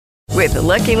With the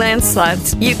Lucky Land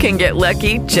Slots, you can get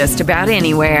lucky just about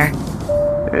anywhere.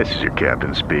 This is your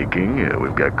captain speaking.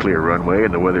 We've got clear runway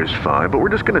and the weather's fine, but we're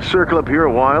just going to circle up here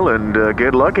a while and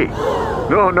get lucky.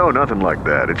 No, nothing like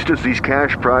that. It's just these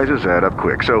cash prizes add up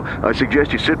quick. So I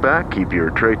suggest you sit back, keep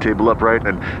your tray table upright,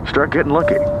 and start getting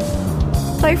lucky.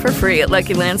 Play for free at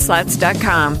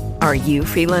LuckyLandSlots.com. Are you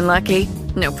feeling lucky?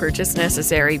 No purchase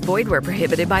necessary. Void where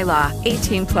prohibited by law.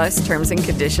 18+ terms and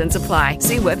conditions apply.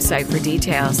 See website for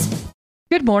details.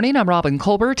 Good morning, I'm Robin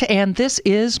Colbert, and this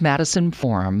is Madison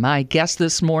Forum. My guest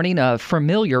this morning, a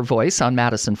familiar voice on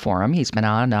Madison Forum. He's been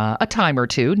on a time or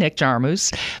two, Nick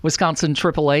Jarmuth, Wisconsin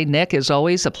AAA. Nick, as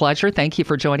always, a pleasure. Thank you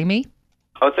for joining me.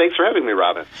 Oh, thanks for having me,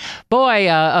 Robin. Boy,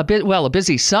 a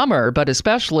busy summer, but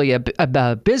especially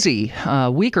a busy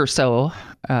week or so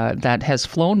that has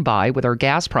flown by with our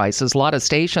gas prices. A lot of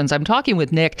stations. I'm talking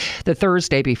with Nick the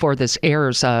Thursday before this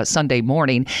airs Sunday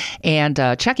morning, and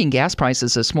checking gas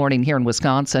prices this morning here in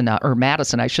Wisconsin, or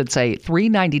Madison, I should say,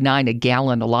 $3.99 a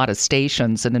gallon. A lot of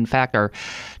stations, and in fact, our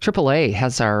AAA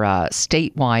has our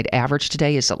statewide average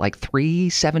today. Is it like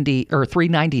 $3.70 or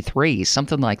 $3.93,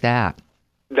 something like that?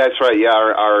 That's right. Yeah,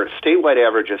 our statewide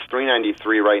average is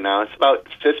 $3.93 right now. It's about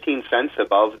 15 cents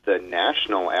above the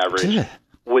national average,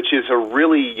 which is a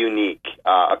really unique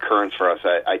occurrence for us.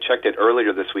 I checked it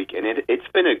earlier this week, and it's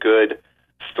been a good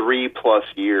 3+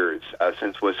 years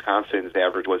since Wisconsin's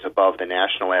average was above the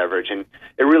national average, and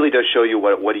it really does show you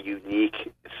what a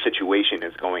unique situation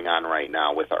is going on right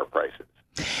now with our prices.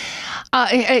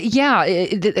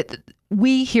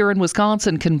 We here in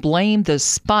Wisconsin can blame the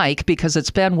spike because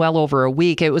it's been well over a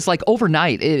week. It was like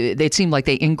overnight. It seemed like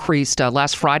they increased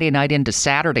last Friday night into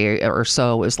Saturday or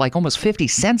so. It was like almost 50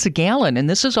 cents a gallon. And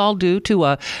this is all due to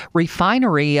a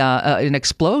refinery, an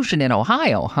explosion in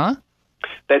Ohio, huh?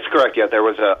 That's correct. Yeah, there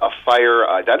was a fire,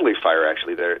 a deadly fire,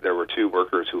 actually. There were 2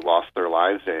 workers who lost their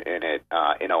lives in it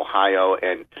in Ohio,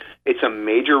 and it's a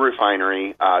major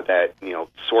refinery that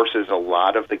sources a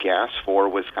lot of the gas for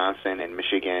Wisconsin and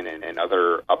Michigan and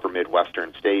other upper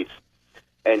Midwestern states.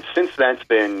 And since that's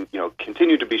been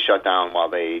continued to be shut down while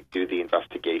they do the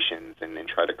investigations and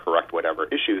try to correct whatever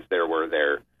issues there were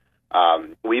there,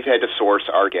 we've had to source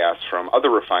our gas from other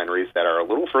refineries that are a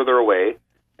little further away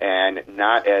and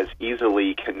not as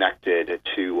easily connected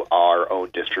to our own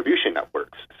distribution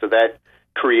networks. So that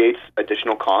creates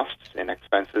additional costs and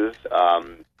expenses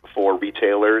for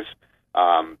retailers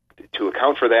to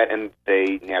account for that, and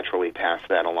they naturally pass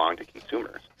that along to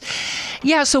consumers.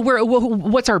 Yeah, so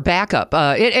what's our backup?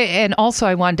 And also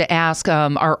I wanted to ask,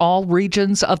 are all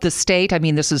regions of the state, I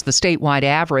mean, this is the statewide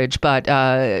average, but,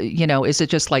 is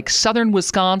it just like southern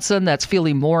Wisconsin that's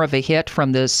feeling more of a hit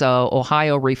from this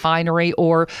Ohio refinery,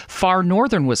 or far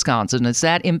northern Wisconsin? Is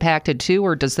that impacted too,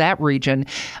 or does that region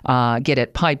get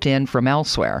it piped in from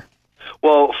elsewhere?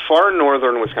 Well, far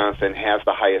northern Wisconsin has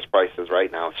the highest prices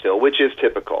right now still, which is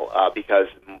typical because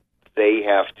they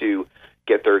have to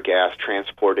get their gas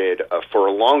transported for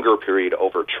a longer period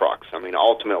over trucks. I mean,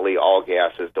 ultimately, all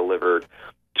gas is delivered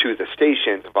to the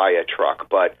stations via truck,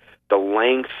 but the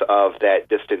length of that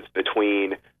distance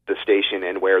between the station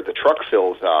and where the truck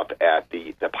fills up at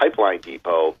the pipeline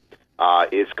depot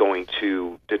is going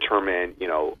to determine,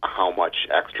 how much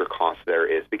extra cost there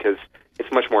is, because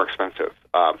it's much more expensive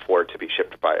for it to be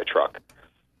shipped by a truck.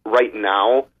 Right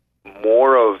now,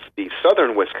 more of the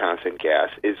southern Wisconsin gas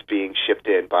is being shipped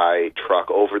in by truck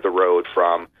over the road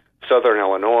from southern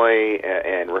Illinois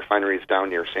and refineries down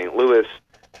near St. Louis,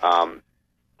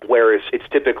 whereas it's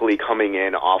typically coming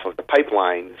in off of the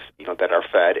pipelines, that are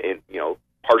fed in,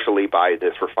 partially by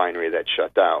this refinery that's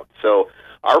shut down. So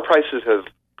our prices have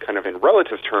kind of in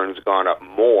relative terms gone up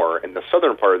more in the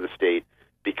southern part of the state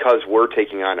because we're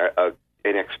taking on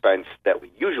an expense that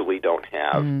we usually don't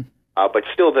have. But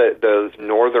still, those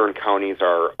northern counties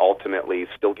are ultimately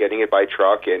still getting it by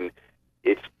truck, and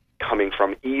it's coming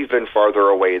from even farther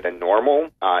away than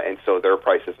normal, and so their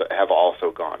prices have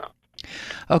also gone up.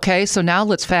 Okay, so now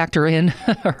let's factor in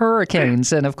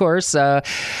hurricanes. And of course,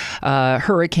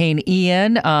 Hurricane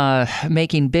Ian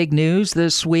making big news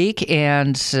this week.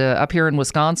 And up here in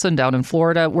Wisconsin, down in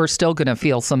Florida, we're still going to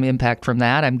feel some impact from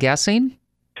that, I'm guessing.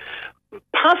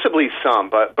 Possibly some,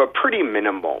 but pretty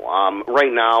minimal.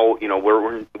 Right now,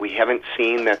 we haven't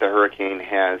seen that the hurricane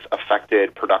has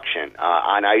affected production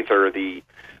on either the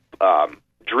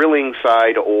drilling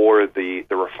side or the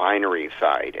refinery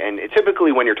side. And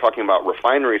typically when you're talking about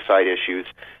refinery side issues,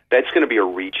 that's going to be a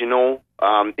regional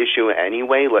issue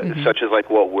anyway, such as like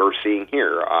what we're seeing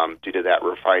here due to that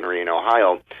refinery in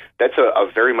Ohio. That's a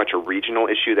very much a regional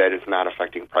issue that is not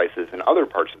affecting prices in other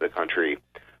parts of the country.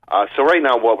 So right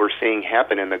now what we're seeing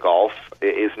happen in the Gulf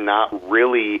is not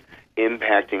really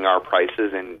impacting our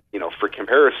prices. And, for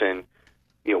comparison,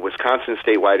 Wisconsin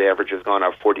statewide average has gone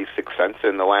up 46 cents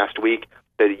in the last week.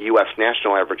 The U.S.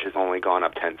 national average has only gone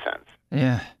up 10 cents.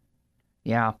 Yeah.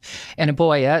 Yeah. And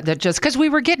boy, that just because we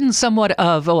were getting somewhat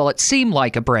of, it seemed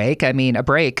like a break. I mean, a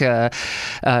break.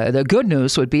 The good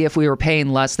news would be if we were paying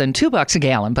less than $2 a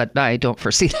gallon, but I don't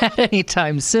foresee that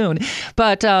anytime soon.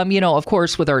 But, of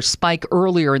course, with our spike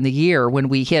earlier in the year when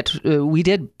we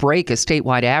did break a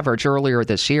statewide average earlier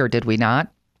this year, did we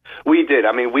not? We did.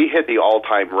 I mean, we hit the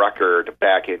all-time record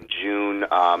back in June.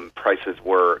 Prices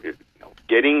were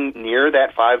getting near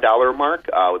that $5 mark.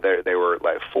 They were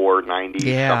like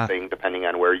 $4.90 something, depending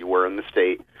on where you were in the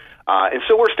state. And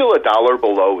so we're still $1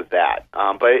 below that.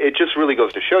 But it just really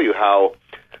goes to show you how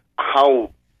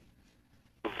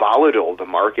volatile the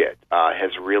market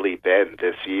has really been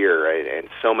this year, and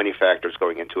so many factors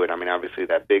going into it. I mean, obviously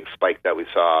that big spike that we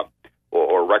saw,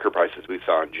 or record prices we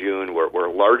saw in June, were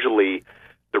largely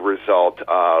the result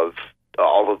of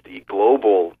all of the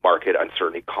global market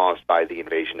uncertainty caused by the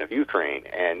invasion of Ukraine.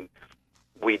 And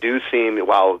we do seem,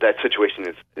 while that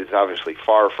situation is obviously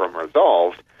far from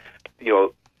resolved,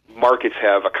 markets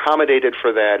have accommodated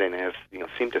for that and have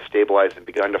seemed to stabilize and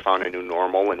begun to find a new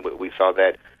normal. And we saw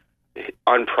that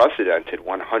unprecedented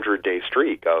 100-day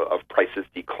streak of prices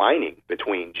declining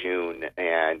between June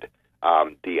and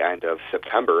the end of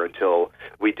September, until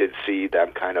we did see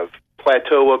them kind of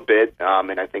plateau a bit,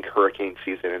 and I think hurricane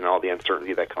season and all the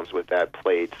uncertainty that comes with that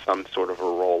played some sort of a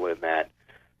role in that.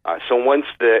 So once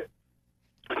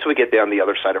we get down the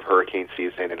other side of hurricane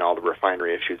season and all the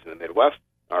refinery issues in the Midwest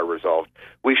are resolved,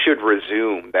 we should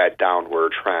resume that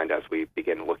downward trend as we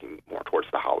begin looking more towards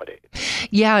the holidays.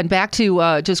 Yeah, and back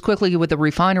to just quickly with the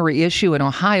refinery issue in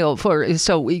Ohio.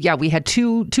 We had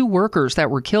two workers that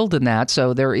were killed in that.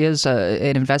 So there is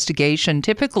an investigation.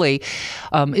 Typically,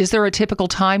 is there a typical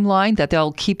timeline that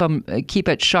they'll keep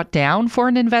it shut down for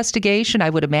an investigation? I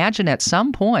would imagine at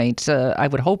some point. I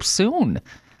would hope soon.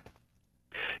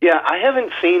 Yeah, I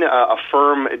haven't seen a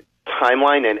firm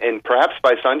timeline, and perhaps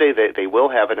by Sunday they will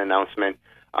have an announcement.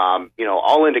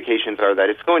 All indications are that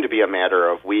it's going to be a matter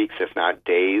of weeks, if not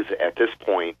days, at this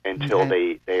point until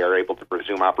they are able to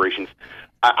resume operations.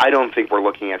 I don't think we're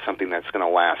looking at something that's going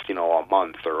to last, a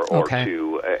month or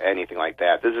two, anything like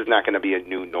that. This is not going to be a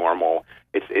new normal.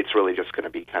 It's really just going to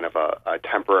be kind of a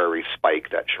temporary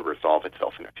spike that should resolve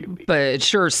itself in a few weeks. But it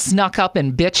sure snuck up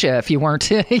and bit you if you weren't,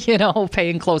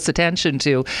 paying close attention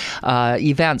to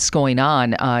events going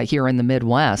on here in the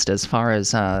Midwest. As far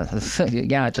as,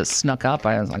 it just snuck up.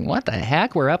 I was like, what the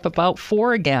heck? We're up about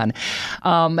 4 again.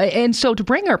 And so to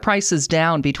bring our prices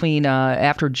down between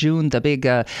after June, the big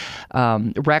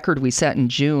record we set in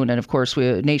June, and of course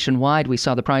nationwide we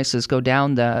saw the prices go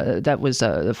down. That was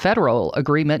a federal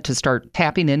agreement to start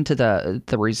tapping into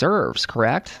the reserves,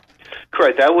 correct?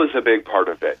 Correct. That was a big part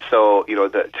of it. So,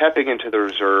 the tapping into the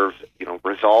reserves,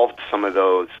 resolved some of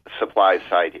those supply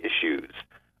side issues,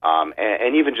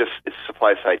 and even just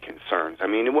supply side concerns. I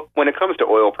mean, when it comes to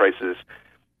oil prices,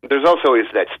 there's also always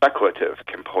that speculative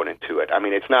component to it. I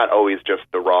mean, it's not always just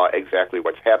the raw, exactly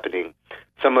what's happening.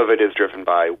 Some of it is driven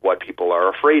by what people are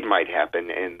afraid might happen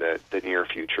in the near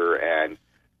future, and,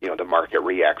 the market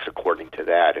reacts according to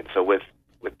that. And so with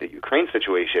the Ukraine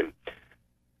situation,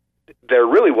 there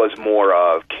really was more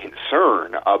of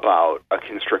concern about a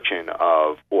constriction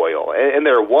of oil. And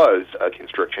there was a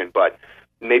constriction, but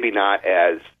maybe not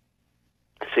as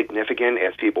significant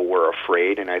as people were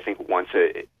afraid. And I think once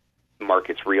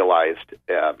markets realized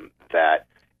that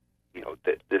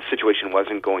the situation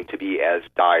wasn't going to be as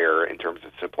dire in terms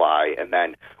of supply, and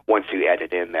then once you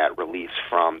added in that release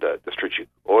from the Strategic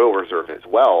Oil Reserve as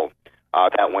well,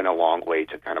 that went a long way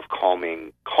to kind of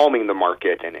calming the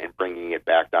market and bringing it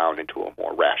back down into a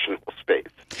more rational space.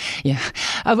 Yeah.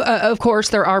 Of course,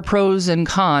 there are pros and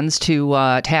cons to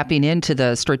tapping into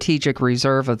the strategic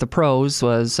reserve. Of the pros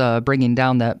was bringing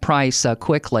down that price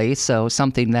quickly, so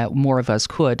something that more of us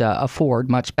could afford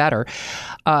much better.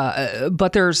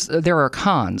 But there are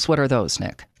cons. What are those,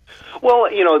 Nick? Well,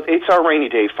 it's our rainy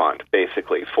day fund,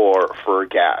 basically, for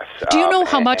gas. Do you know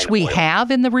how much we have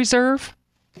in the reserve?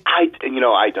 I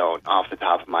don't off the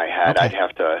top of my head. Okay. I'd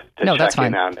have to No, check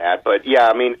in on that. But yeah,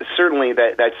 I mean, certainly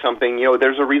that's something,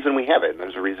 there's a reason we have it.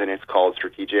 There's a reason it's called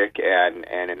strategic and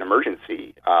an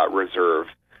emergency reserve.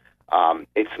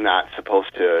 It's not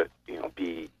supposed to,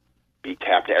 be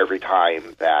tapped every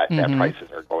time that prices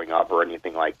are going up or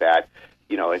anything like that.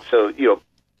 And so,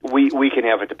 we can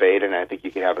have a debate, and I think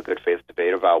you can have a good faith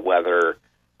debate about whether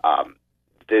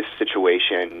this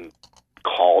situation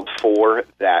called for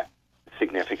that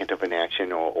significant of an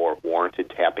action or warranted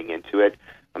tapping into it.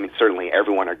 I mean, certainly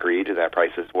everyone agreed that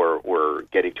prices were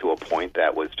getting to a point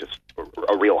that was just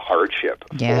a real hardship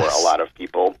for a lot of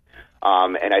people.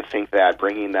 And I think that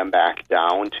bringing them back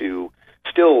down to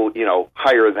still,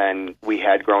 higher than we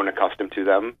had grown accustomed to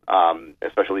them,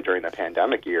 especially during the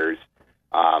pandemic years,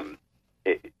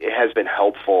 it has been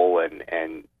helpful. And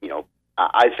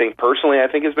I think personally, I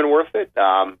think it's been worth it.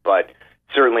 But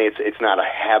certainly it's not a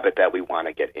habit that we want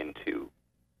to get into.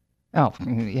 Oh,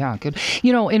 yeah, good.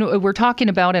 And we're talking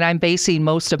about, and I'm basing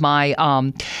most of my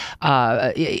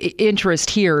interest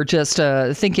here just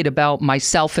thinking about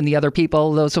myself and the other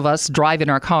people, those of us driving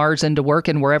our cars into work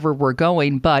and wherever we're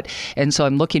going. And so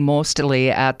I'm looking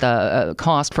mostly at the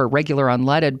cost for regular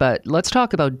unleaded. But let's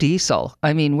talk about diesel.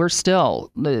 I mean,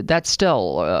 that's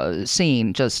still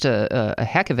seeing just a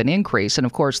heck of an increase. And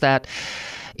of course, that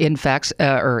it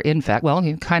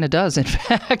kind of does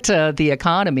infect the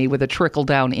economy with a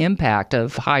trickle-down impact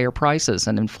of higher prices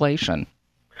and inflation.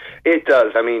 It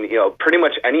does. I mean, pretty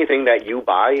much anything that you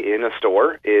buy in a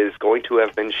store is going to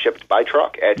have been shipped by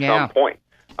truck at some point.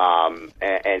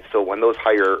 And so when those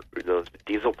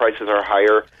diesel prices are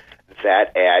higher,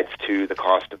 that adds to the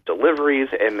cost of deliveries,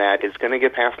 and that is going to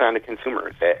get passed on to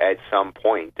consumers at some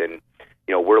point. And,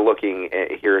 we're looking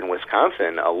at, here in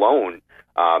Wisconsin alone,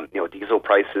 diesel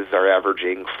prices are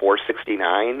averaging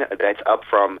 $4.69. That's up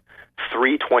from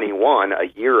 $3.21 a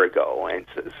year ago, and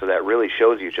so that really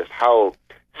shows you just how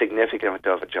significant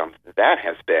of a jump that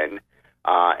has been.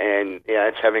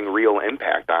 It's having real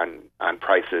impact on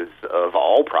prices of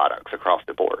all products across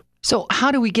the board. So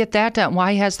how do we get that down?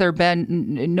 Why has there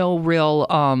been no real,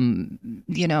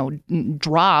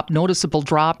 noticeable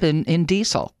drop in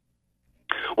diesel?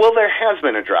 Well, there has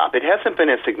been a drop. It hasn't been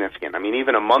as significant. I mean,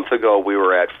 even a month ago, we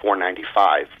were at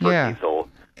 $4.95 for diesel,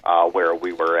 where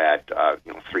we were at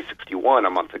 $3.61 a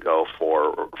month ago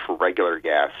for regular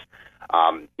gas.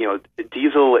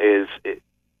 Diesel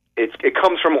it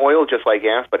comes from oil just like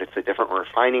gas, but it's a different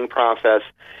refining process.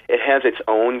 It has its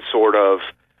own sort of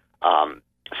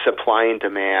supply and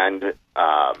demand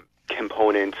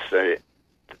components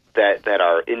that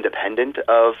are independent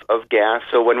of gas.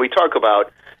 So when we talk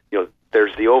about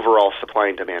there's the overall supply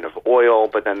and demand of oil,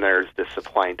 but then there's the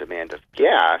supply and demand of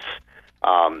gas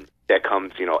that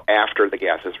comes, after the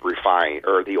gas is refined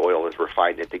or the oil is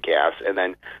refined into gas, and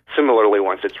then similarly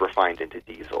once it's refined into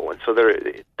diesel. And so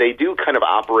they do kind of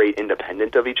operate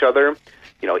independent of each other,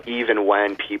 even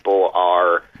when people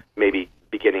are maybe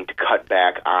beginning to cut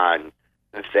back on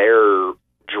their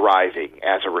driving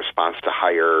as a response to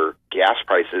higher gas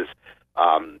prices.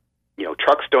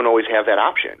 Trucks don't always have that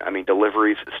option. I mean,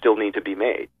 deliveries still need to be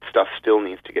made. Stuff still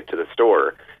needs to get to the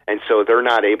store. And so they're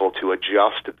not able to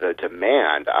adjust the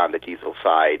demand on the diesel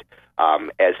side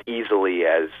as easily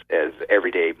as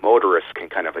everyday motorists can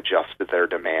kind of adjust their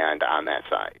demand on that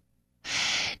side.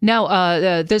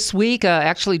 Now, this week,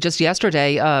 actually just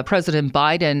yesterday, President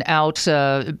Biden out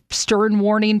stern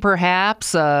warning,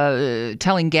 perhaps,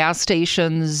 telling gas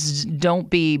stations don't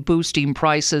be boosting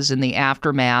prices in the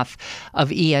aftermath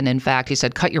of Ian. In fact, he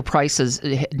said, cut your prices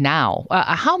now.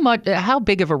 How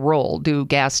big of a role do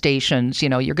gas stations,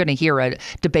 you're going to hear a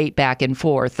debate back and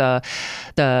forth.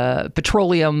 The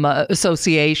Petroleum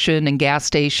Association and gas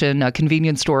station,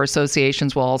 convenience store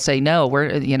associations will all say, no,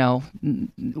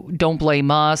 don't blame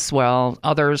us. Well,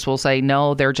 others will say,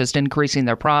 no, they're just increasing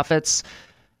their profits.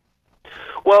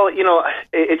 Well,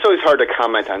 it's always hard to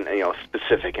comment on,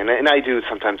 specific. And I do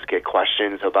sometimes get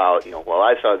questions about, well,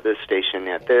 I saw this station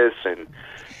at this. And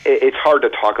it's hard to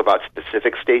talk about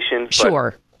specific stations.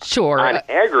 Sure. On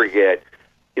aggregate,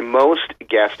 most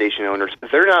gas station owners,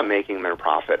 they're not making their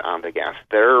profit on the gas.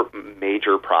 Their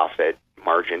major profit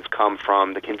margins come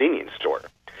from the convenience store.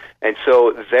 And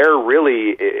so they're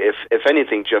really, if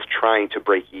anything, just trying to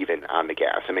break even on the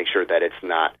gas and make sure that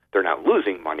they're not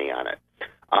losing money on it.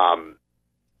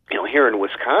 Here in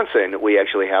Wisconsin, we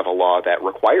actually have a law that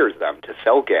requires them to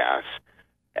sell gas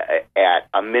at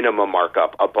a minimum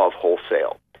markup above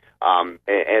wholesale.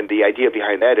 And the idea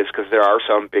behind that is because there are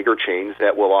some bigger chains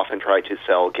that will often try to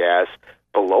sell gas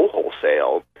below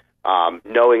wholesale,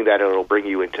 knowing that it'll bring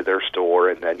you into their store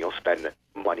and then you'll spend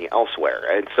money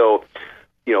elsewhere. And so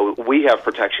we have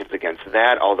protections against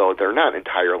that, although they're not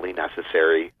entirely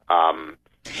necessary.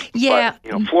 Yeah.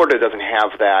 But, Florida doesn't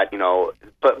have that,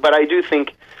 but I do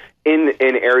think in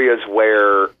areas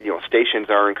where, stations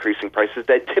are increasing prices,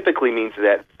 that typically means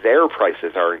that their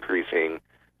prices are increasing,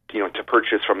 to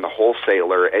purchase from the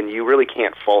wholesaler, and you really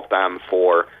can't fault them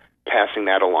for passing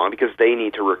that along because they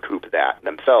need to recoup that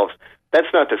themselves.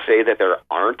 That's not to say that there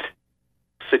aren't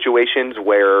situations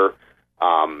where,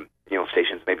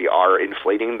 stations maybe are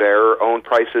inflating their own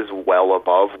prices well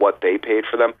above what they paid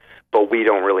for them. but we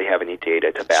don't really have any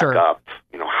data to back Sure. up,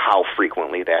 how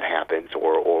frequently that happens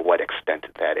or what extent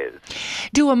that is.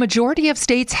 Do a majority of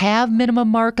states have minimum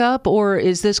markup, or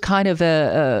is this kind of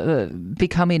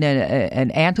becoming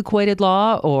an antiquated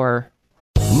law, or?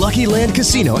 Lucky Land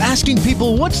Casino, asking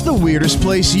people, what's the weirdest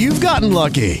place you've gotten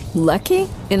lucky? Lucky?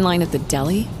 In line at the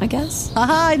deli, I guess?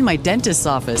 Aha, in my dentist's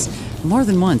office. More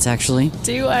than once, actually.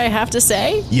 Do I have to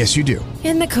say? Yes, you do.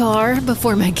 In the car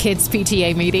before my kids'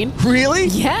 PTA meeting. Really?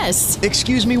 Yes.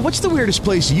 Excuse me, what's the weirdest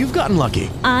place you've gotten lucky?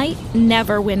 I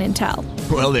never win and tell.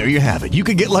 Well, there you have it. You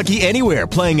can get lucky anywhere,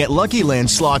 playing at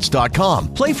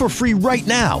LuckyLandSlots.com. Play for free right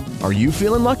now. Are you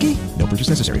feeling lucky? No purchase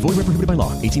necessary. Void where prohibited by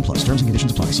law. 18 plus. Terms and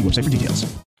conditions apply. See website for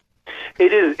details.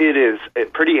 It is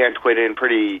pretty antiquated and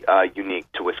pretty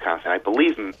unique to Wisconsin. I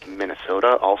believe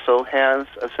Minnesota also has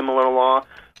a similar law,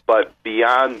 but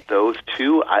beyond those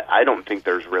two, I don't think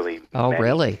there's really many.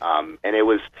 Really? And it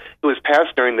was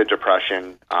passed during the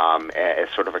Depression as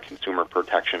sort of a consumer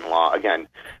protection law. Again,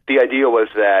 the idea was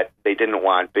that they didn't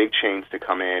want big chains to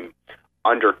come in,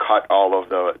 undercut all of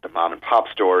the mom and pop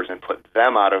stores and put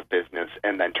them out of business,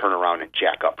 and then turn around and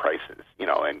jack up prices,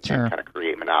 and kind of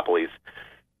create monopolies.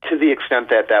 To the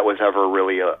extent that that was ever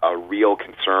really a real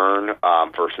concern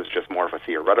versus just more of a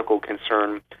theoretical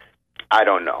concern, I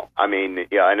don't know. I mean,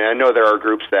 and I know there are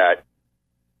groups that,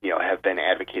 have been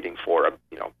advocating for,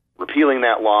 repealing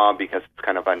that law because it's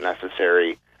kind of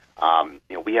unnecessary.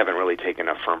 We haven't really taken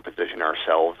a firm position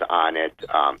ourselves on it.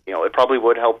 It probably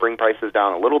would help bring prices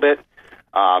down a little bit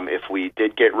if we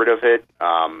did get rid of it.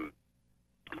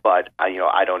 But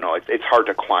I don't know. It's hard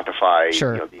to quantify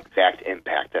Sure. The exact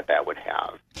impact that would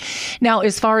have. Now,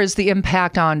 as far as the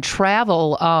impact on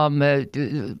travel,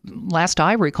 last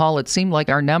I recall, it seemed like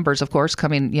our numbers, of course,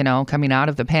 coming out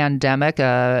of the pandemic,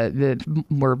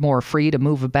 were more free to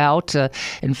move about.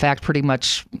 In fact, pretty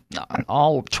much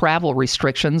all travel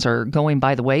restrictions are going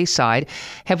by the wayside.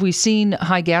 Have we seen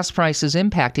high gas prices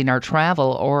impacting our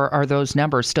travel, or are those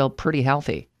numbers still pretty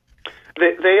healthy?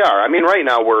 They are. I mean, right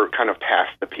now we're kind of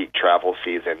past the peak travel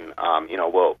season.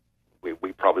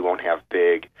 We probably won't have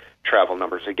big travel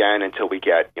numbers again until we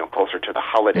get closer to the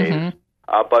holidays.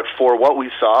 Mm-hmm. But for what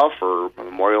we saw for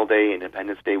Memorial Day,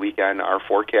 Independence Day weekend, our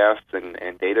forecasts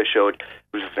and data showed it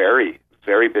was very,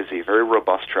 very busy, very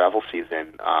robust travel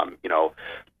season.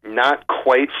 Not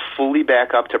quite fully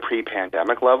back up to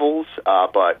pre-pandemic levels,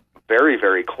 but very,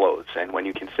 very close. And when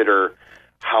you consider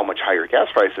how much higher gas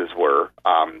prices were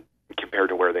compared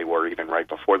to where they were even right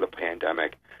before the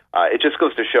pandemic, it just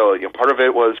goes to show, part of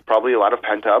it was probably a lot of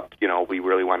pent up. We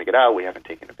really want to get out. We haven't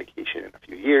taken a vacation in a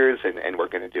few years, and we're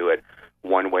going to do it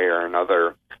one way or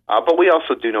another. But we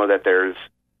also do know that there's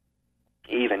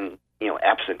even,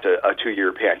 absent a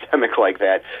 2-year pandemic like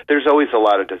that, there's always a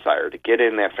lot of desire to get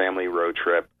in that family road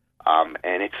trip.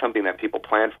 And it's something that people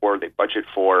plan for, they budget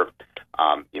for.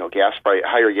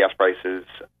 Higher gas prices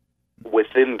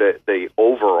within the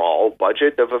overall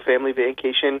budget of a family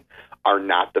vacation are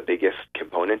not the biggest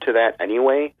component to that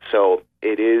anyway. So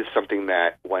it is something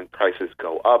that when prices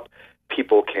go up,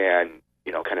 people can,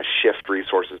 kind of shift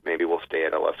resources. Maybe we'll stay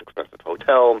at a less expensive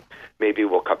hotel. Maybe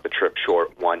we'll cut the trip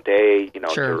short one day,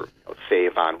 Sure. to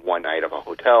save on one night of a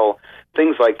hotel,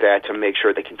 things like that to make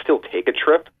sure they can still take a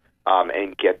trip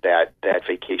and get that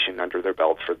vacation under their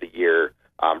belt for the year,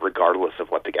 regardless of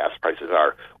what the gas prices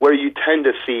are. Where you tend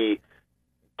to see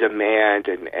demand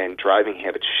and driving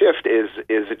habits shift is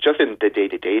just in the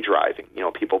day-to-day driving.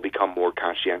 People become more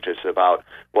conscientious about,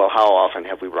 well, how often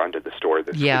have we run to the store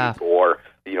this week? Or,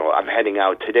 I'm heading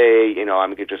out today,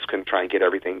 I'm just going to try and get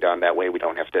everything done. That way we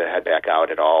don't have to head back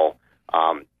out at all,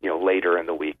 later in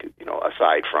the week,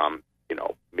 aside from,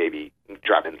 maybe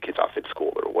dropping the kids off at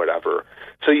school or whatever.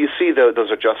 So you see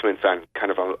those adjustments on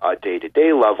kind of a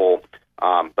day-to-day level,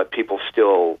 but people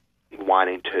still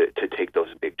wanting to take those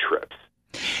big trips.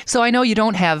 So I know you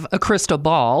don't have a crystal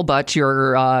ball, but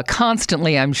you're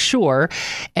constantly, I'm sure,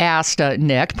 asked,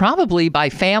 Nick, probably by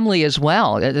family as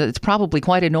well. It's probably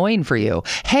quite annoying for you.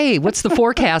 Hey, what's the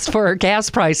forecast for gas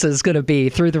prices going to be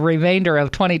through the remainder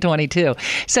of 2022?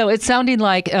 So it's sounding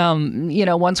like,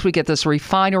 once we get this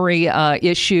refinery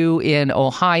issue in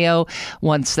Ohio,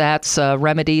 once that's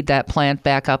remedied, that plant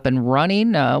back up and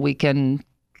running, we can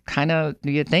kind of,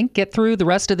 do you think, get through the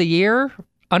rest of the year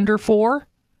under 4?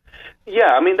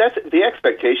 Yeah, I mean, that's the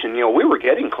expectation. We were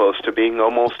getting close to being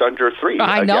almost under 3.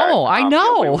 I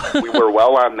know. We were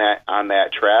well on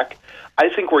that track. I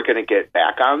think we're going to get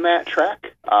back on that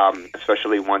track,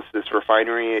 especially once this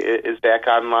refinery is back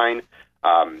online.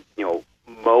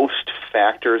 Most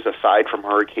factors aside from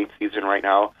hurricane season right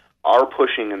now are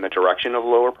pushing in the direction of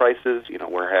lower prices.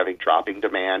 We're having dropping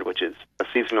demand, which is a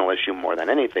seasonal issue more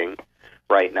than anything.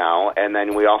 right now, and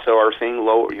then we also are seeing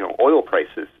low, oil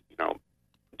prices,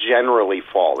 generally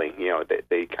falling.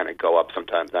 They kind of go up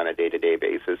sometimes on a day-to-day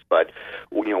basis, but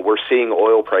we're seeing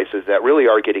oil prices that really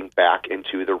are getting back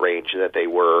into the range that they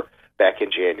were back in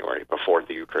January before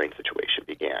the Ukraine situation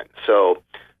began. So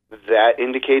that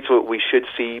indicates what we should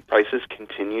see prices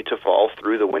continue to fall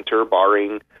through the winter,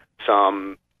 barring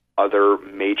some other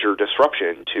major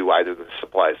disruption to either the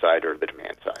supply side or the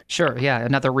demand side. Sure, yeah,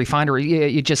 another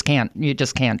refinery. You just can't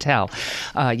tell.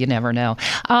 You never know.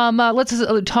 Let's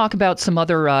talk about some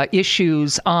other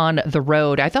issues on the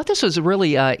road. I thought this was a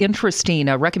really interesting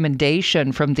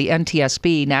recommendation from the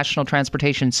NTSB, National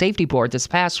Transportation Safety Board, this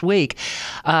past week,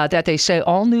 that they say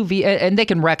all new and they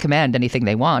can recommend anything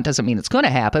they want. Doesn't mean it's going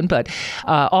to happen, but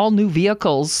all new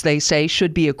vehicles, they say,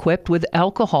 should be equipped with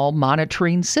alcohol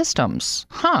monitoring systems.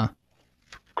 Huh.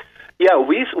 Yeah,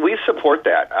 we support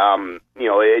that.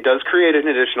 It does create an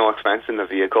additional expense in the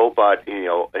vehicle, but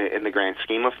in the grand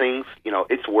scheme of things,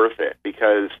 it's worth it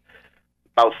because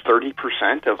about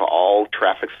 30% of all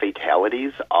traffic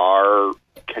fatalities are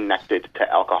connected to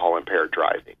alcohol-impaired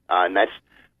driving, and that's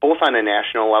both on a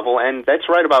national level, and that's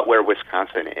right about where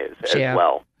Wisconsin is as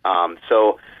well.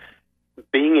 So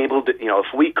being able to,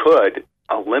 if we could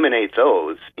eliminate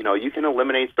those, you can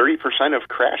eliminate 30% of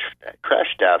crash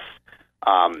deaths.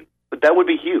 But that would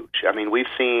be huge. I mean, we've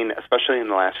seen, especially in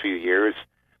the last few years,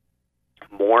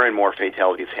 more and more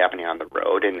fatalities happening on the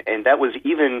road. And that was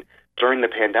even during the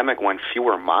pandemic when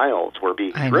fewer miles were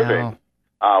being driven.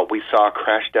 We saw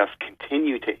crash deaths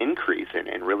continue to increase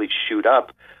and really shoot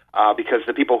up because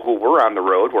the people who were on the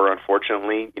road were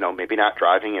unfortunately, maybe not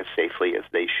driving as safely as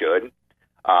they should.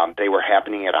 They were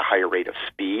happening at a higher rate of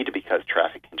speed because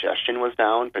traffic congestion was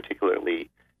down, particularly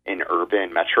in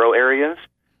urban metro areas.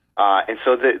 And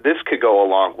so this could go a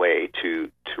long way to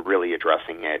really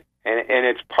addressing it. And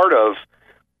it's part of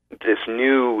this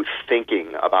new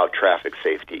thinking about traffic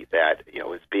safety that,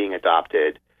 is being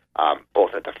adopted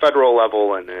both at the federal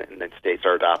level and then states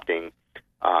are adopting.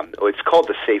 It's called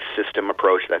the Safe System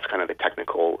approach. That's kind of the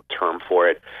technical term for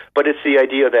it. But it's the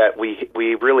idea that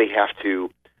we really have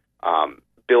to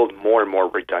build more and more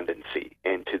redundancy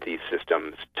into these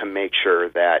systems to make sure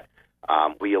that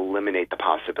we eliminate the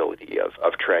possibility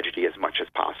of tragedy as much as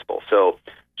possible. So,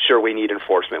 sure, we need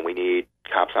enforcement. We need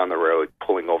cops on the road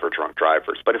pulling over drunk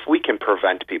drivers. But if we can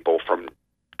prevent people from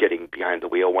getting behind the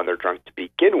wheel when they're drunk to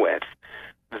begin with,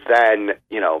 then,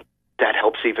 that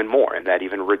helps even more, and that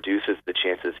even reduces the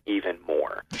chances even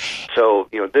more. So,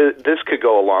 this could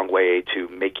go a long way to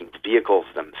making vehicles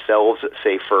themselves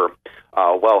safer,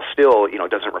 while still,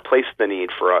 doesn't replace the need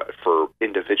for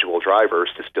individual drivers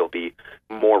to still be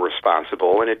more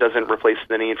responsible, and it doesn't replace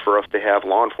the need for us to have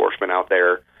law enforcement out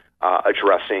there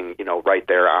addressing, right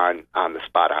there on the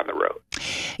spot on the road.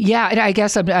 Yeah, and I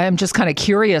guess I'm just kind of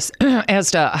curious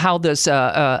as to how this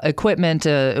equipment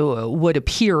would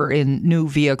appear in new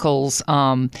vehicles.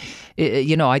 I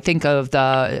think of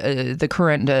the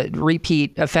current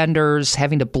repeat offenders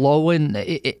having to blow in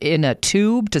a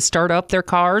tube to start up their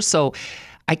cars. So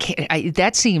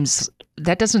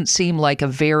that doesn't seem like a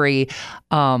very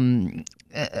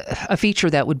a feature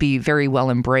that would be very well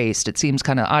embraced. It seems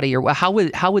kind of out of your way. How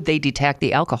would they detect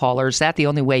the alcohol, or is that the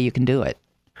only way you can do it?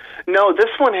 No, this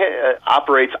one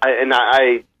operates, and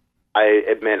I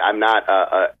admit I'm not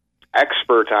an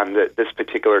expert on this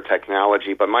particular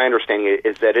technology, but my understanding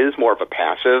is that it is more of a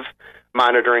passive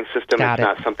monitoring system. It's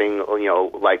not something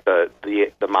like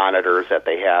the monitors that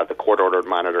they have, the court-ordered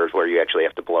monitors where you actually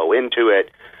have to blow into it.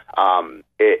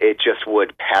 It just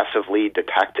would passively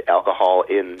detect alcohol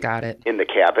in the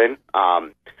cabin.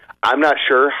 I'm not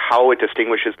sure how it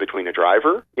distinguishes between a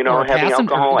driver, having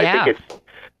alcohol. Yeah.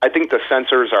 I think the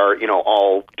sensors are,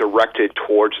 all directed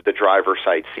towards the driver's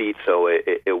side seat, so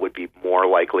it would be more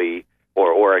likely,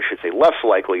 or I should say less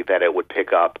likely, that it would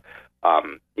pick up,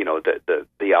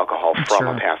 the alcohol from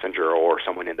a passenger or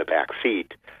someone in the back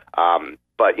seat.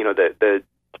 But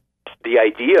the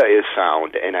idea is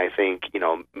sound, and I think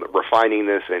refining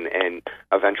this and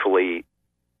eventually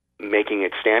making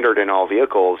it standard in all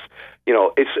vehicles,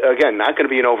 it's again not going to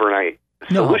be an overnight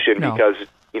solution because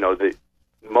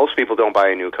most people don't buy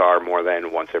a new car more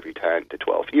than once every 10 to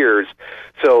 12 years.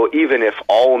 So even if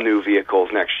all new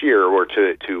vehicles next year were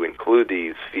to include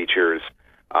these features,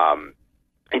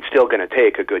 it's still going to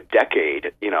take a good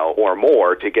decade, or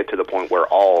more to get to the point where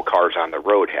all cars on the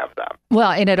road have them.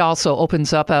 Well, and it also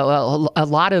opens up a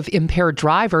lot of impaired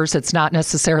drivers. It's not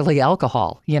necessarily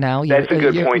alcohol, That's a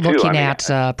good point, too. Looking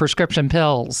at prescription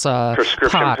pills,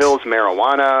 pot. Pills,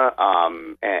 marijuana,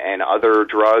 and other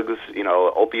drugs,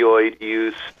 opioid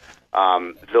use.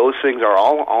 Those things are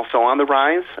all also on the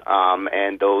rise,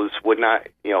 and those would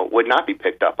not be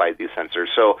picked up by these sensors.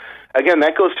 So again,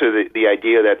 that goes to the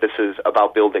idea that this is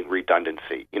about building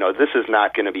redundancy. This is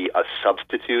not going to be a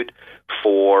substitute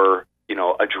for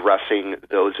addressing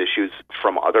those issues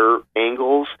from other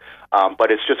angles,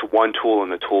 but it's just one tool in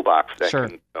the toolbox that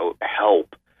can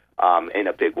help in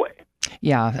a big way.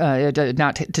 Yeah,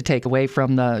 not to take away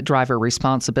from the driver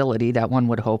responsibility that one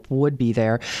would hope would be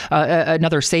there.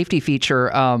 Another safety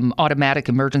feature, automatic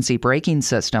emergency braking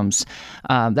systems.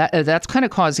 That's kind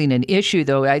of causing an issue,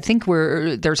 though. I think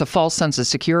there's a false sense of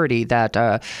security that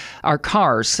our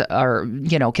cars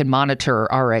can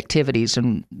monitor our activities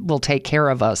and will take care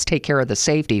of the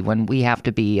safety when we have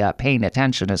to be paying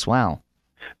attention as well.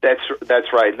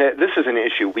 That's right. This is an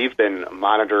issue we've been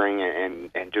monitoring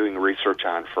and doing research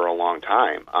on for a long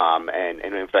time. And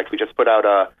in fact, we just put out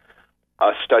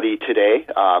a study today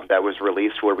that was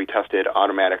released where we tested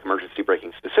automatic emergency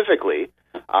braking specifically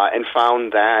and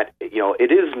found that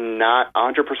it is not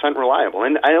 100% reliable.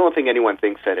 And I don't think anyone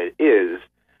thinks that it is.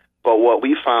 But what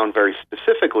we found very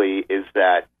specifically is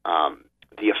that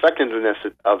the effectiveness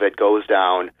of it goes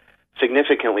down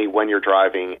significantly when you're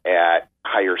driving at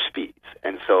higher speeds.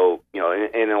 And so,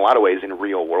 in a lot of ways, in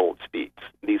real-world speeds.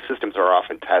 These systems are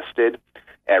often tested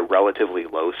at relatively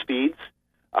low speeds,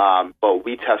 but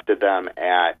we tested them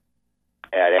at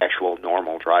actual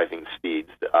normal driving speeds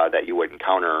that you would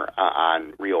encounter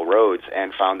on real roads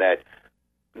and found that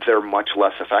they're much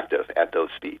less effective at those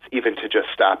speeds, even to just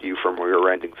stop you from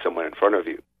rear-ending someone in front of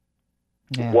you.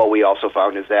 Yeah. What we also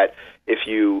found is that if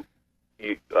you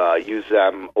use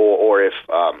them, or if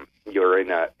you're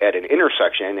at an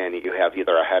intersection and you have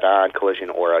either a head-on collision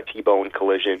or a T-bone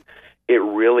collision, it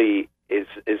really is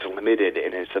limited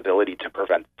in its ability to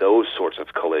prevent those sorts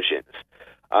of collisions.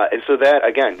 And so that,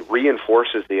 again,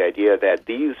 reinforces the idea that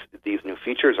these new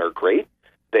features are great.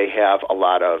 They have a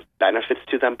lot of benefits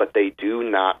to them, but they do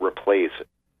not replace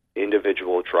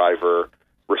individual driver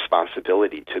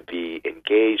responsibility to be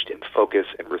engaged and focused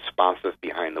and responsive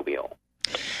behind the wheel.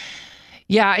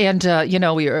 Yeah, and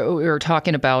we were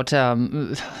talking about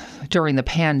during the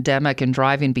pandemic and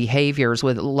driving behaviors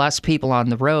with less people on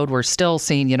the road. We're still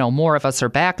seeing, more of us are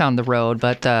back on the road,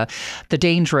 but the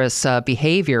dangerous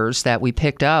behaviors that we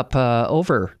picked up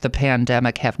over the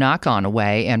pandemic have not gone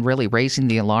away and really raising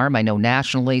the alarm. I know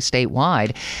nationally,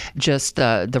 statewide, just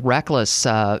the reckless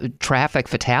traffic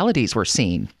fatalities we're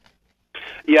seeing.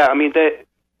 Yeah, I mean,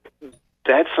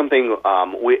 that's something,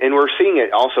 and we're seeing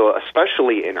it also,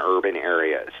 especially in urban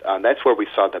areas. That's where we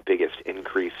saw the biggest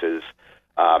increases,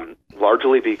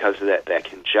 largely because of that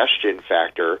congestion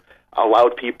factor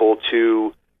allowed people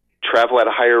to travel at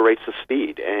higher rates of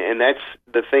speed. And that's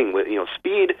the thing with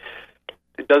speed.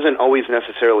 It doesn't always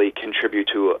necessarily contribute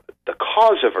to the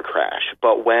cause of a crash,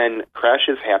 but when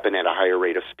crashes happen at a higher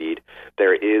rate of speed,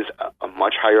 there is a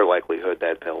much higher likelihood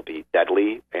that they'll be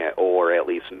deadly or at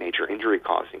least major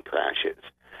injury-causing crashes.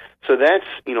 So that's,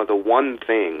 the one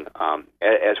thing,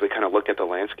 as we kind of look at the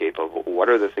landscape of what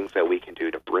are the things that we can do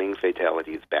to bring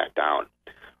fatalities back down.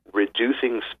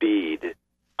 Reducing speed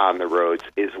on the roads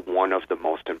is one of the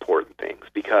most important things,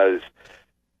 because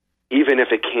even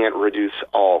if it can't reduce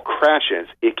all crashes,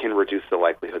 it can reduce the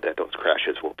likelihood that those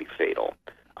crashes will be fatal.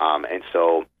 And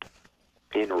so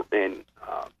in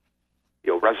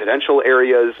residential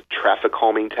areas, traffic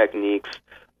calming techniques,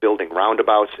 building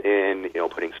roundabouts in,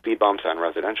 putting speed bumps on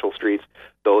residential streets,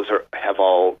 those have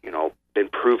all, been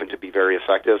proven to be very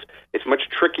effective. It's much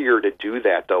trickier to do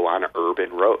that, though, on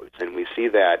urban roads. And we see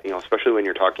that, especially when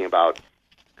you're talking about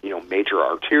major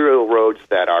arterial roads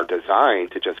that are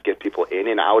designed to just get people in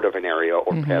and out of an area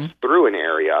or pass through an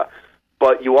area.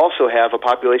 But you also have a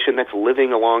population that's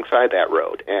living alongside that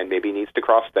road and maybe needs to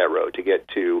cross that road to get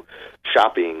to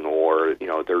shopping or,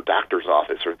 their doctor's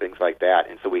office or things like that.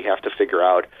 And so we have to figure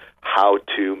out how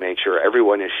to make sure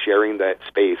everyone is sharing that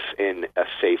space in a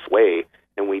safe way.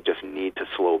 And we just need to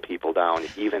slow people down,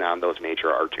 even on those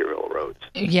major arterial roads.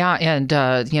 Yeah, and,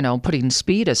 putting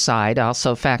speed aside,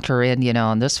 also factor in,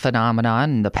 in this phenomenon,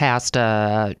 in the past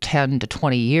 10 to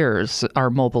 20 years, are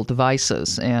mobile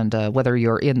devices. And whether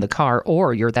you're in the car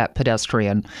or you're that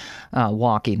pedestrian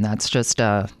walking, that's just,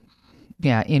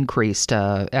 increased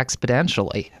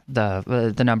exponentially,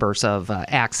 the numbers of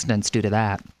accidents due to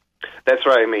that. That's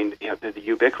right. I mean, the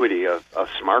ubiquity of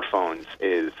smartphones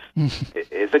is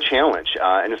a challenge,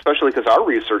 and especially because our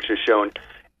research has shown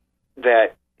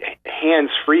that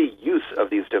hands-free use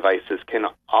of these devices can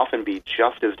often be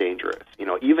just as dangerous.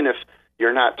 Even if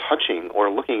you're not touching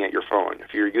or looking at your phone,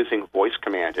 if you're using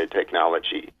voice-commanded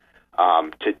technology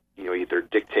to either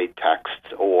dictate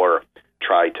texts or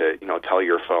try to, tell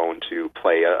your phone to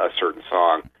play a certain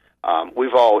song.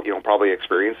 We've all, probably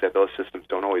experienced that those systems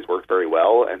don't always work very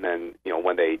well, and then,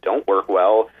 when they don't work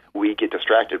well, we get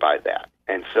distracted by that.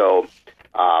 And so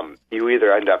you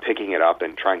either end up picking it up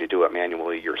and trying to do it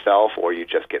manually yourself, or you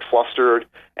just get flustered,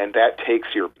 and that takes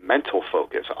your mental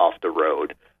focus off the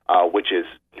road, which is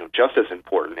just as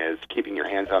important as keeping your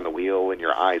hands on the wheel and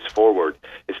your eyes forward,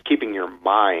 is keeping your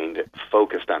mind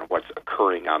focused on what's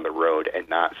occurring on the road and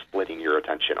not splitting your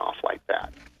attention off like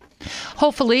that.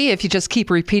 Hopefully, if you just keep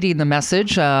repeating the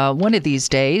message, one of these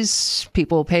days,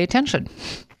 people will pay attention.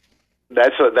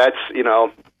 That's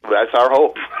our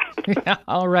hope. Yeah,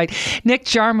 all right. Nick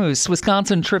Jarmus,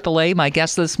 Wisconsin AAA, my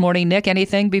guest this morning. Nick,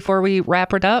 anything before we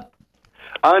wrap it up?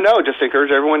 No, just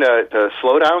encourage everyone to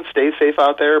slow down, stay safe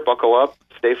out there, buckle up,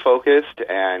 stay focused,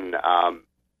 and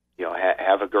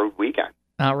have a good weekend.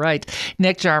 All right.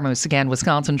 Nick Jarmus, again,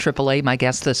 Wisconsin AAA, my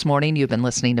guest this morning. You've been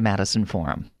listening to Madison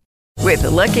Forum. With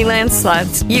the Lucky Land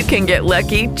Slots, you can get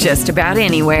lucky just about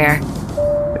anywhere.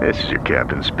 This is your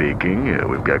captain speaking.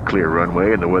 We've got clear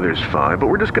runway and the weather's fine, but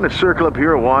we're just going to circle up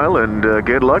here a while and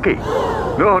get lucky.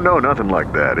 No, nothing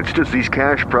like that. It's just these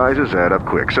cash prizes add up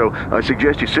quick. So I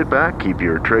suggest you sit back, keep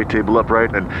your tray table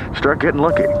upright, and start getting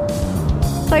lucky.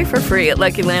 Play for free at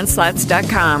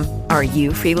LuckyLandSlots.com. Are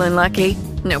you feeling lucky?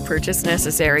 No purchase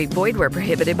necessary. Void where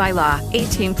prohibited by law.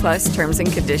 18+ terms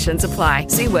and conditions apply.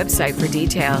 See website for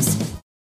details.